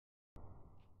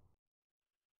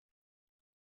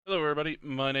Hello everybody,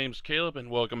 my name's Caleb and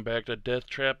welcome back to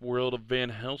DeathTrap World of Van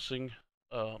Helsing.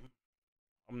 I'm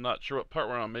not sure what part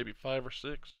we're on, maybe 5 or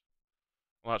 6.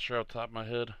 I'm not sure off the top of my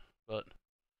head, but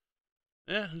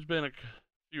yeah, it's been a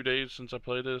few days since I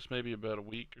played this, maybe about a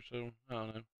week or so, I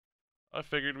don't know. I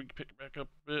figured we could pick it back up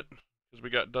a bit, because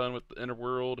we got done with the inner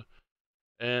world,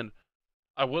 and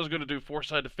I was going to do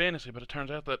four-sided fantasy, but it turns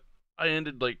out that I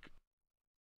ended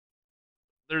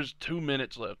there's 2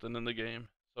 minutes left in the game,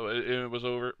 so it was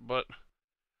over, but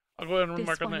I'll go ahead and This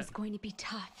remark on one that. is going to be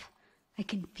tough. I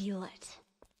can feel it.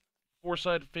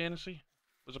 Four-sided fantasy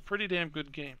was a pretty damn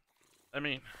good game. I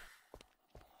mean,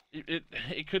 it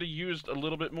could have used a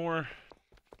little bit more.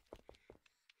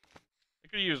 It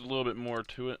could have used a little bit more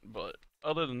to it, but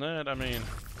other than that, I mean,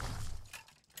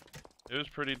 it was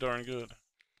pretty darn good.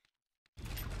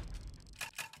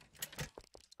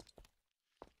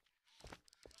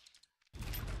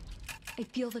 I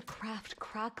feel the craft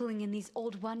crackling in these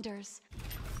old wonders.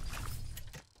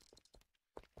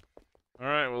 All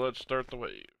right, well, let's start the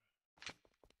wave.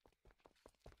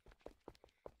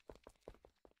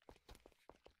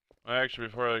 Actually,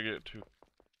 before I get to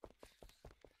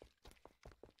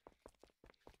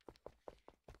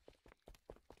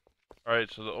all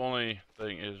right, so the only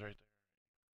thing is right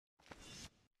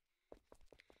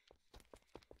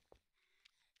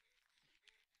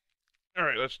there. All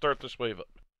right, let's start this wave up.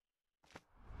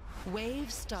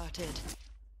 Wave started.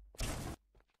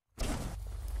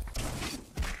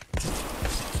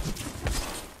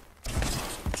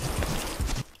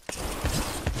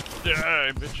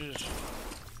 Die, bitches.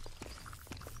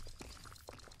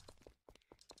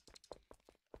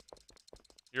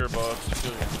 You're a boss to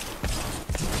kill you.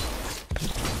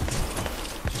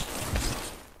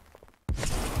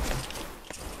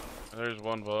 There's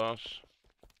one boss.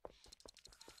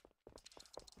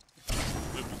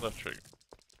 Oops, left trigger.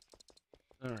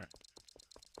 Alright.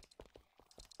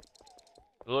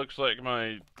 It looks like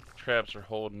my traps are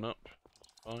holding up.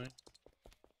 Fine.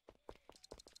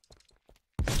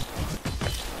 I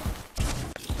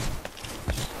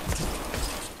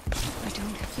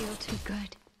don't feel too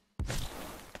good.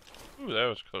 Ooh, that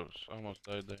was close. I almost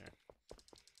died there.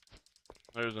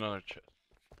 There's another chest.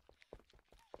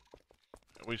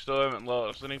 We still haven't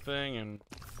lost anything, and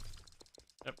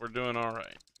yep, we're doing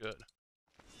alright. Good.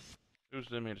 Who's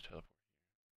did me to teleport?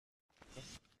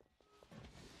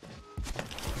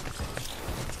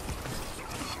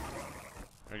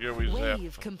 There we go, we zapped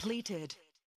Wave them. completed.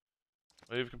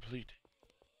 Wave complete.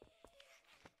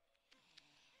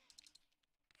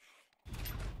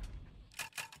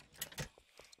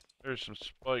 There's some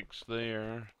spikes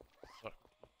there.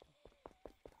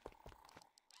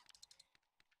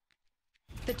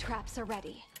 The traps are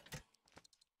ready.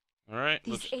 Alright,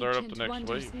 let's These start up the ancient next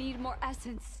wonders wave. need more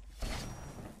essence.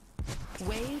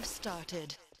 Wave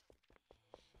started.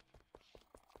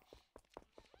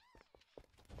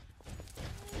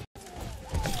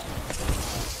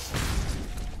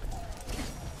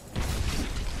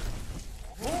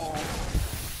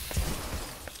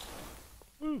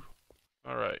 Woo!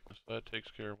 Alright, so that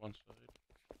takes care of one side.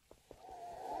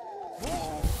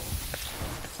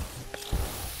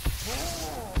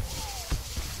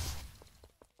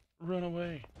 Run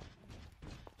away.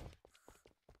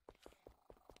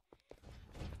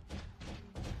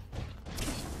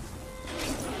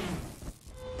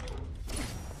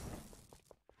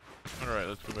 Alright,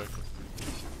 let's go back.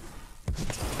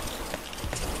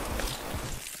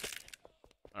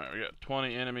 Alright, we got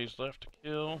 20 enemies left to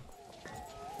kill.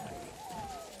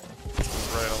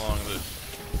 Right along this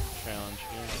challenge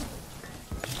here.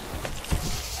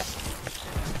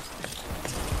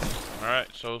 Alright,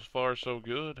 so far so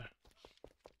good.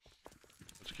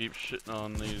 Let's keep shitting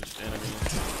on these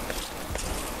enemies.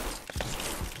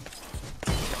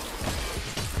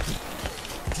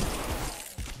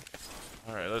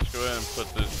 Alright, let's go ahead and put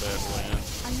this bad boy in.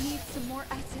 I need some more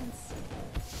essence.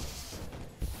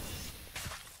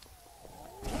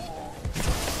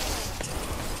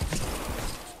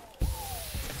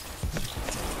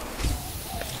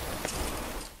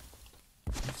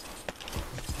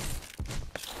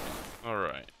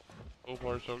 Alright. So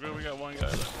far so good, we got one guy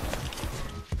left.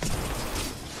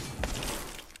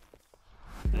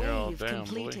 You're all Wave down, boy.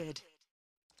 completed.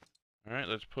 Alright,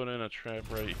 let's put in a trap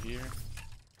right here.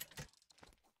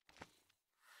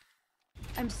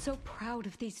 I'm so proud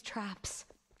of these traps.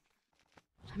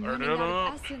 I'm Burn running it out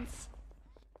up. of essence.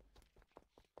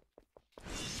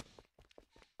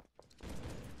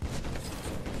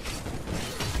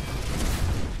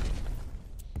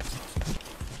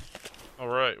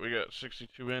 Alright, we got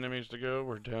 62 enemies to go.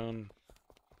 We're down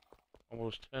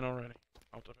almost 10 already.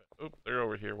 Oh, they're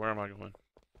over here. Where am I going?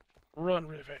 Run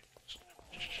really fast.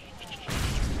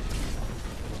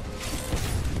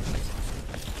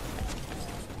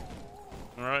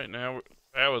 Alright, now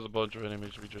that was a bunch of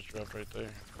enemies we just dropped right there.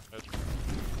 That's...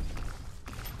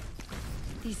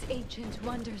 These ancient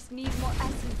wonders need more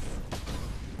essence.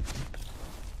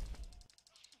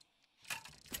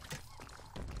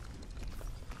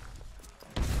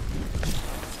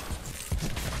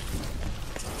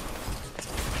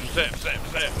 Zap, zap,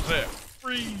 zap, zap.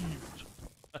 Freeze!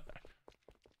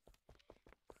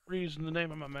 Freeze in the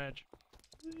name of my magic.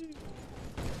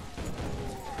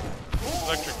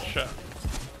 Electric shot.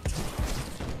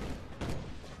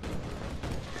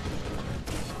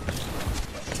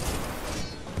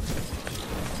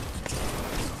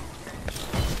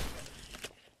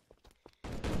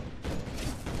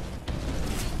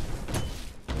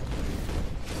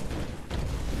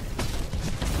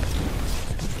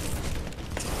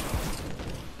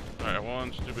 Alright,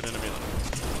 one stupid enemy left.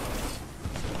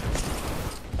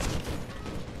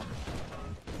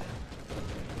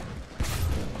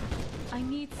 I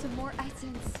need some more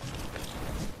essence.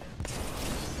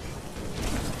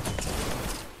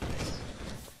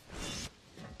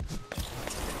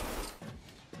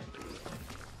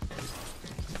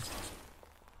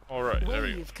 Alright, there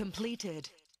we go. Wave completed.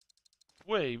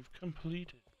 Wave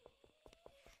completed.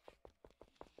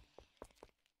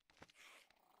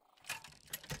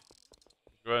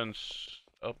 Go ahead and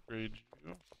upgrade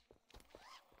you.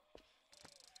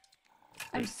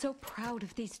 I'm so proud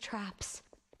of these traps.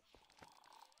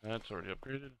 That's already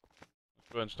upgraded. Let's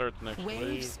go ahead and start the next Wave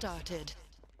wave. started.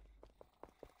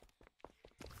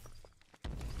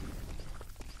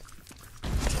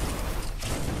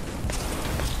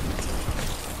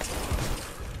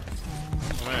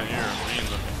 Oh man, you're a mean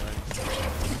looking thing.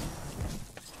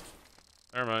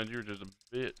 Never mind, you're just a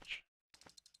bitch.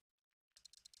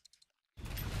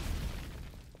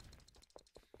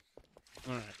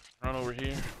 Alright, run over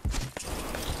here.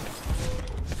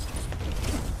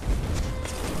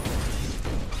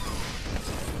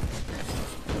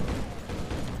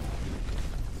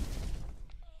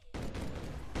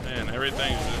 Man,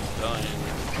 everything's just dying.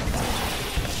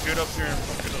 Get up here and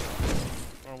fuck it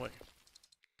up. Wrong way.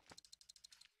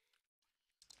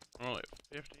 We're only at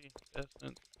 50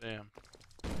 essence. Damn.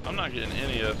 I'm not getting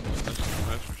any essence in this one,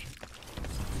 that's for sure.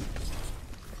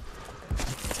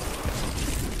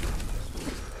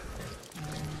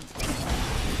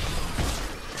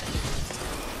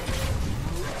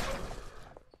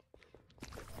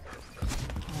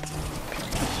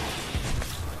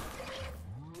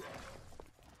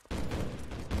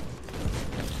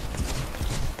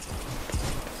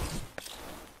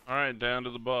 Alright, down to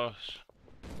the boss.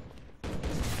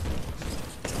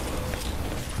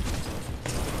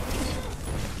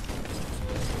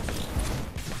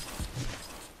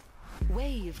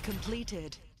 Wave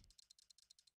completed.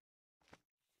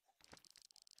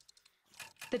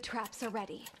 The traps are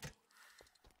ready.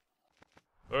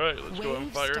 Alright, let's go and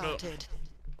Wave fire it up. started.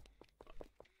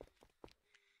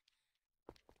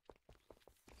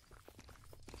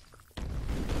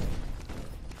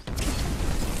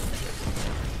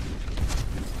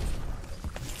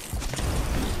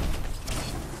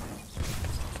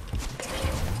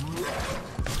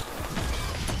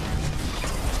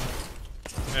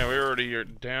 Man, we already are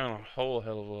down a whole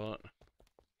hell of a lot.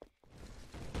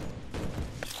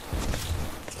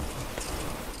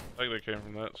 I think they came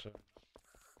from that side.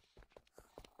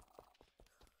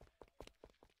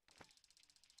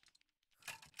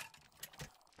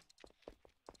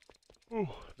 Ooh,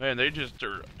 man, they just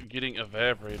are getting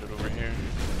evaporated over here.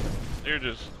 They're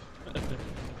just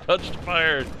touched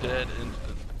fire, dead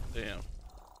instant. Damn.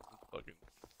 Fucking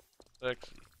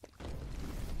sexy.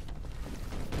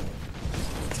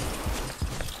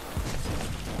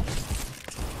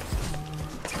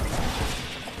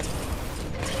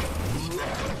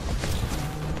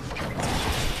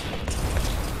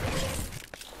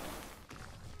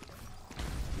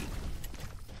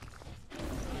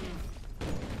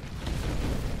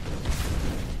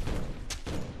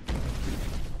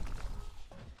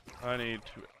 I need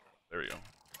to... There we go.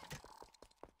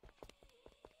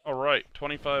 Alright,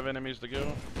 25 enemies to go.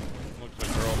 Looks like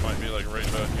they're all might be like right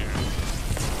about here.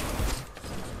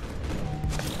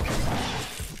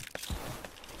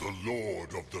 The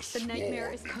Lord of the The Sword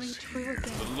nightmare is coming true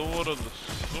again. The Lord of the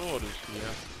Sword is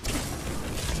here.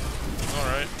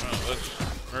 Alright, well, let's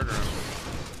murder him.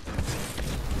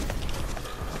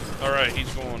 Alright,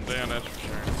 he's going down, that's for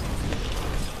sure.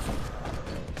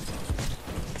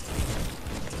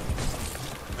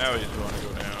 Now he's going to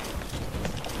go down.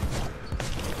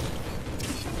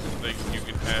 I think you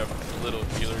can have little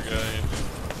healer guys.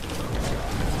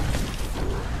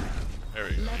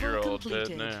 dead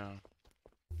completed. now.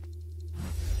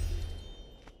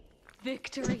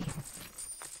 Victory.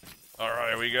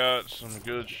 Alright, we got some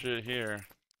good shit here.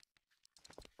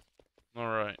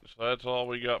 Alright, so that's all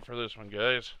we got for this one,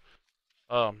 guys.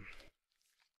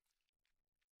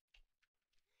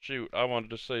 Shoot, I wanted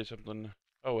to say something.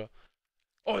 Oh well.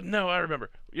 Oh no, I remember.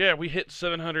 Yeah, we hit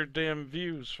 700 damn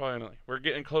views finally. We're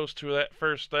getting close to that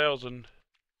first 1,000.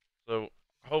 So,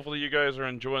 hopefully you guys are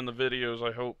enjoying the videos,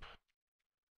 I hope.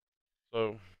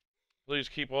 So, please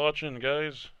keep watching,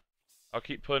 guys. I'll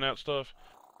keep putting out stuff.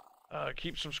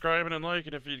 Keep subscribing and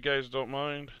liking if you guys don't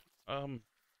mind. Or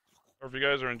if you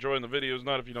guys are enjoying the videos,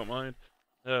 not if you don't mind.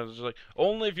 Yeah, it's like,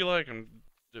 only if you like them.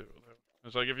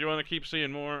 It's like, if you want to keep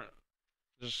seeing more,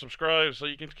 just subscribe so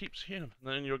you can keep seeing them.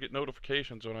 And then you'll get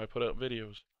notifications when I put out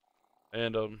videos.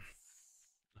 And,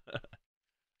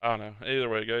 I don't know. Either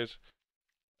way, guys.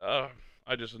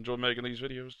 I just enjoy making these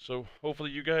videos. So,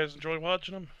 hopefully you guys enjoy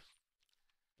watching them.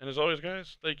 And as always,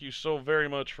 guys, thank you so very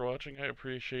much for watching. I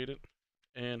appreciate it.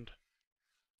 And,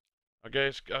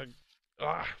 guys,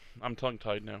 I'm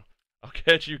tongue-tied now. I'll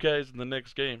catch you guys in the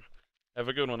next game. Have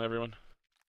a good one, everyone.